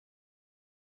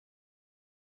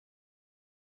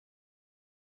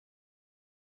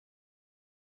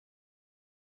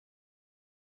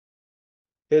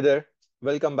Hey there,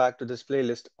 welcome back to this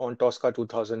playlist on Tosca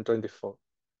 2024.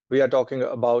 We are talking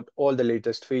about all the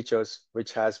latest features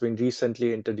which has been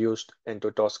recently introduced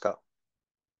into Tosca.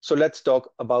 So let's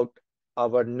talk about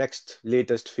our next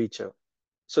latest feature.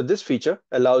 So this feature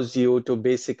allows you to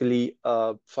basically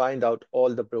find out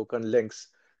all the broken links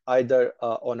either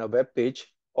on a web page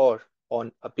or on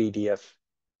a PDF.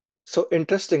 So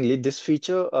interestingly, this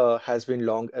feature has been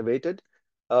long awaited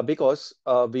because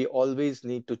we always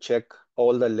need to check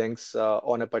all the links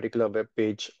on a particular web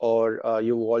page, or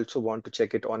you also want to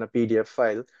check it on a PDF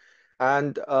file.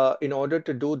 And in order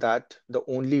to do that, the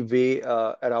only way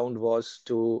around was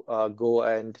to go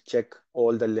and check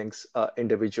all the links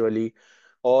individually,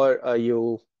 or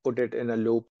you put it in a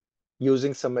loop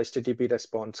using some HTTP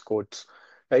response codes,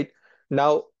 right?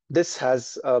 Now, this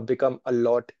has become a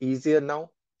lot easier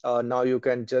now. Now you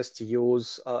can just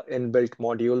use inbuilt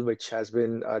module, which has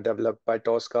been developed by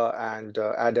Tosca and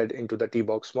added into the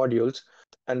Tbox modules.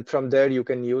 And from there, you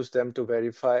can use them to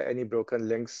verify any broken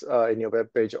links in your web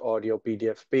page or your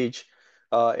PDF page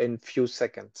in few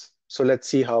seconds. So let's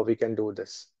see how we can do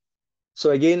this. So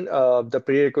again, the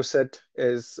prerequisite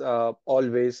is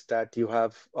always that you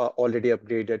have already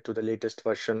upgraded to the latest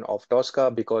version of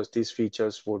Tosca because these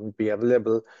features wouldn't be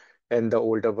available in the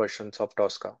older versions of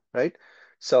Tosca, right?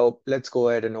 So let's go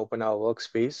ahead and open our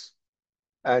workspace.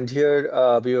 And here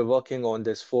we were working on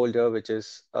this folder, which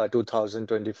is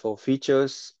 2024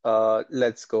 features.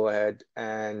 Let's go ahead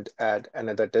and add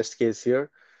another test case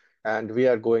here. And we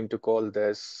are going to call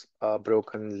this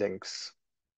broken links.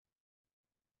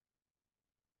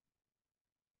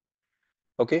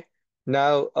 Okay.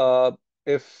 Now,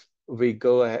 if we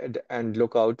go ahead and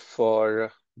look out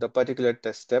for the particular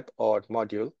test step or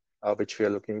module which we are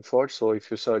looking for. So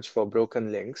if you search for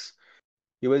broken links,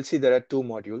 you will see there are two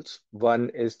modules. One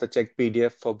is the check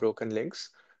PDF for broken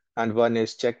links, and one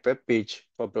is check web page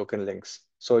for broken links.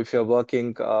 So if you're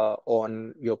working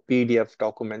on your PDF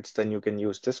documents, then you can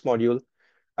use this module.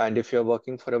 And if you're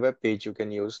working for a web page, you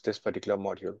can use this particular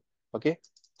module. Okay.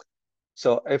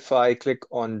 So if I click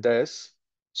on this,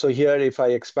 so here if I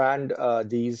expand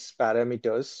these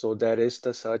parameters, so there is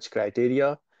the search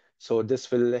criteria. So this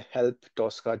will help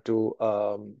Tosca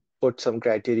to put some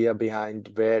criteria behind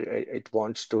where it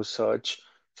wants to search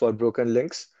for broken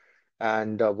links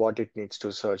and what it needs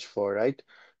to search for, right?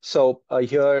 So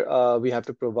here we have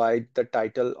to provide the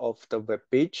title of the web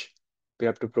page. We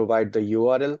have to provide the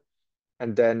URL,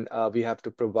 and then we have to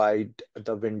provide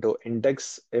the window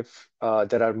index if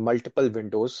there are multiple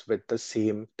windows with the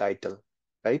same title,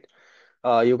 right?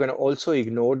 You can also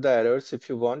ignore the errors if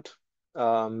you want.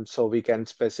 So we can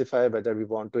specify whether we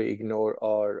want to ignore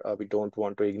or we don't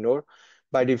want to ignore.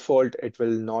 By default, it will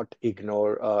not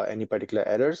ignore any particular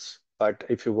errors. But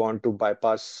if you want to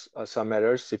bypass some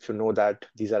errors, if you know that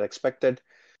these are expected,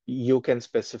 you can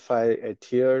specify it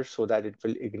here so that it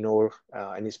will ignore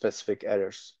any specific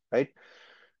errors, right?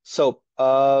 So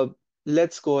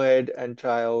let's go ahead and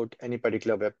try out any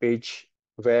particular web page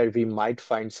where we might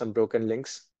find some broken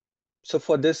links. So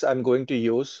for this, I'm going to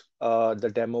use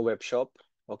the demo web shop,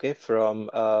 okay,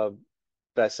 from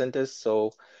Tricentis.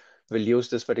 So we'll use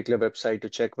this particular website to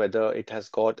check whether it has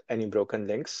got any broken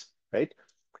links, right?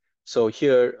 So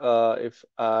here, if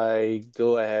I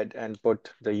go ahead and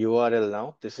put the URL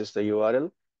now, this is the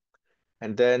URL.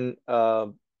 And then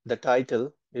the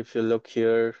title, if you look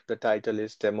here, the title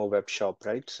is demo web shop,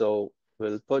 right? So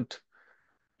we'll put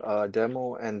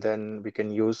demo and then we can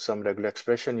use some regular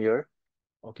expression here.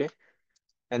 Okay.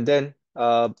 And then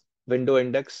window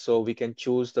index. So we can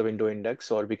choose the window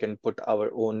index or we can put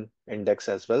our own index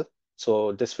as well.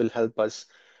 So this will help us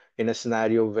in a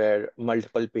scenario where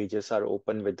multiple pages are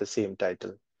open with the same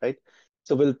title, right?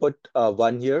 So we'll put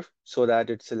one here so that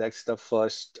it selects the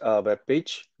first web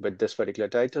page with this particular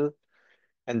title.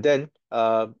 And then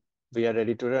we are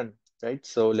ready to run, right?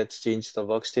 So let's change the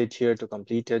work state here to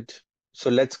complete it. So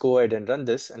let's go ahead and run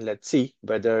this and let's see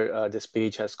whether this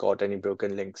page has got any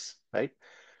broken links, right?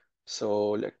 So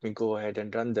let me go ahead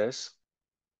and run this.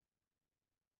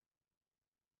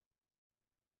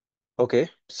 Okay,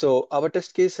 so our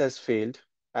test case has failed.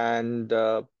 And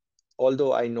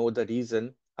although I know the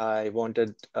reason, I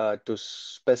wanted to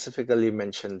specifically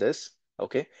mention this.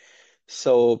 Okay,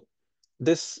 so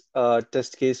this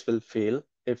test case will fail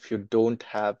if you don't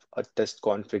have a test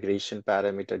configuration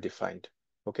parameter defined.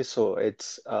 Okay, so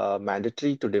it's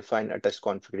mandatory to define a test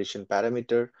configuration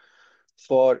parameter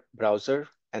for browser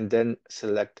and then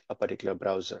select a particular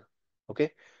browser.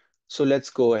 Okay, so let's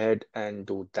go ahead and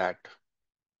do that.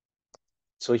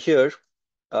 So here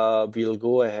we'll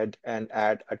go ahead and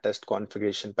add a test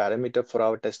configuration parameter for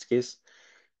our test case.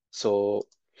 So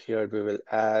here we will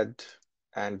add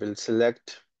and we'll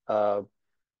select the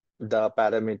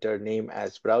parameter name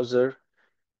as browser,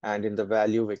 and in the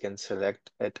value we can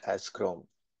select it as Chrome.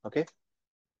 Okay.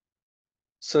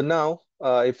 So now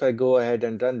if I go ahead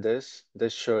and run this,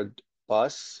 this should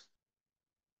pass.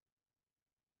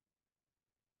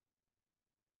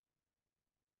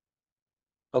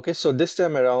 Okay, so this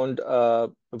time around,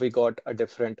 we got a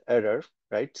different error,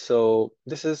 right? So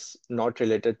this is not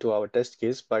related to our test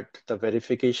case, but the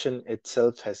verification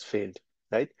itself has failed,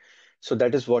 right? So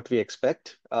that is what we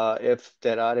expect. If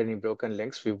there are any broken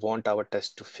links, we want our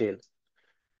test to fail.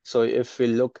 So if we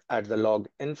look at the log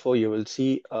info, you will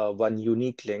see one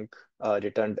unique link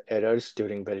returned errors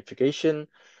during verification.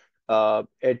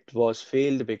 It was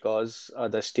failed because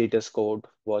the status code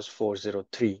was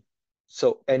 403.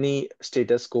 So any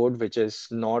status code which is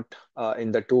not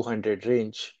in the 200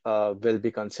 range will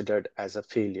be considered as a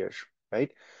failure,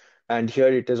 right? And here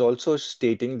it is also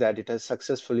stating that it has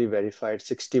successfully verified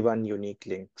 61 unique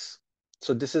links.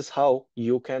 So this is how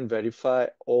you can verify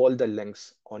all the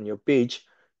links on your page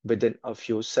within a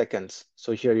few seconds.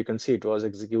 So here you can see it was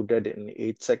executed in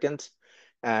 8 seconds,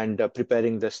 and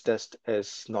preparing this test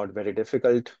is not very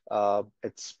difficult.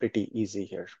 It's pretty easy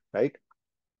here, right?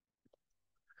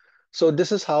 So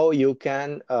this is how you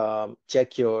can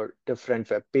check your different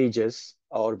web pages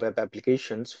or web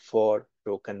applications for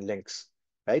broken links,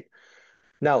 right?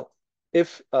 Now,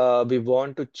 if we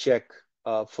want to check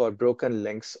for broken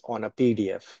links on a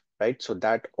PDF, right? So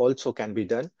that also can be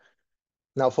done.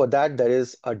 Now for that, there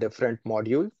is a different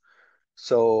module.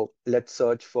 So let's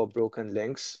search for broken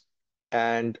links.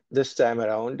 And this time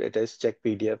around, it is check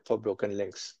PDF for broken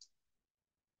links.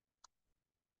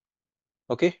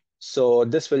 Okay, so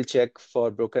this will check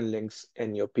for broken links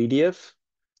in your PDF.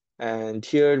 And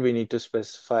here we need to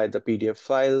specify the PDF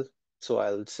file. So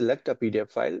I'll select a PDF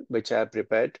file, which I have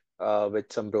prepared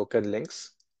with some broken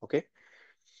links. Okay.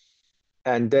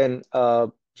 And then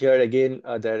here again,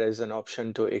 there is an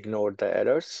option to ignore the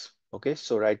errors. Okay.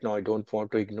 So right now I don't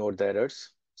want to ignore the errors.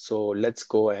 So let's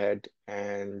go ahead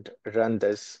and run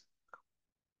this.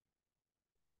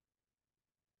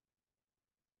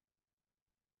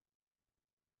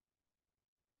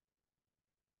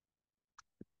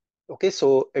 Okay.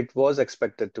 So it was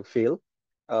expected to fail.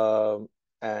 Um,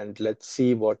 and let's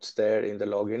see what's there in the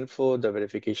log info. The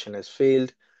verification has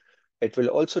failed. It will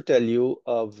also tell you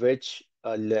which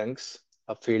links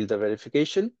failed the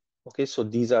verification. Okay, so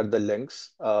these are the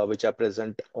links which are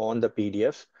present on the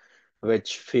PDF,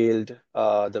 which failed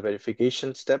the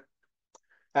verification step.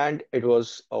 And it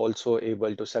was also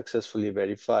able to successfully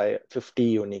verify 50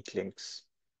 unique links,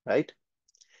 right?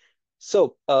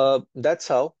 So that's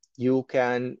how you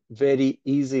can very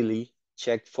easily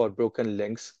check for broken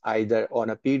links either on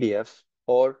a PDF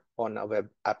or on a web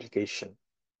application.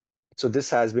 So this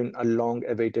has been a long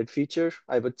awaited feature,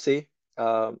 I would say,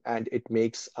 and it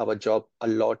makes our job a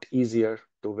lot easier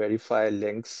to verify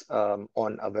links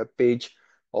on a web page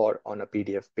or on a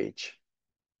PDF page.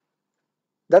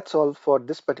 That's all for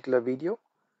this particular video.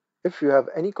 If you have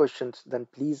any questions, then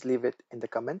please leave it in the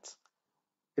comments.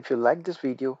 If you like this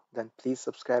video, then please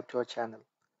subscribe to our channel.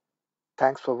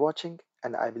 Thanks for watching,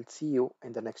 and I will see you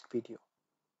in the next video.